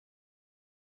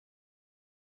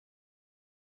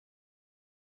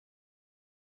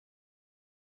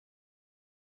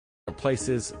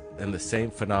places and the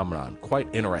same phenomenon. Quite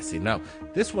interesting. Now,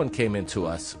 this one came into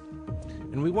us,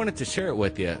 and we wanted to share it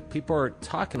with you. People are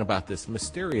talking about this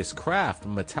mysterious craft,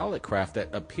 metallic craft that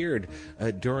appeared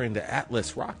during the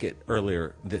Atlas rocket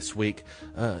earlier this week.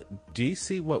 Do you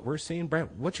see what we're seeing,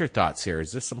 Brent? What's your thoughts here?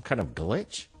 Is this some kind of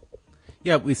glitch?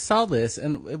 Yeah, we saw this,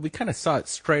 and we kind of saw it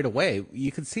straight away.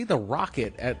 You can see the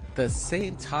rocket at the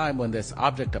same time when this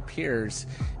object appears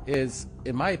is,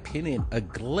 in my opinion, a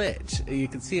glitch. You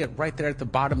can see it right there at the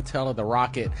bottom tail of the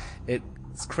rocket.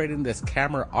 It's creating this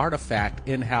camera artifact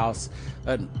in-house,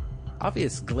 an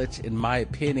obvious glitch in my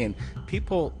opinion.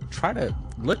 People try to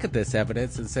look at this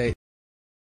evidence and say,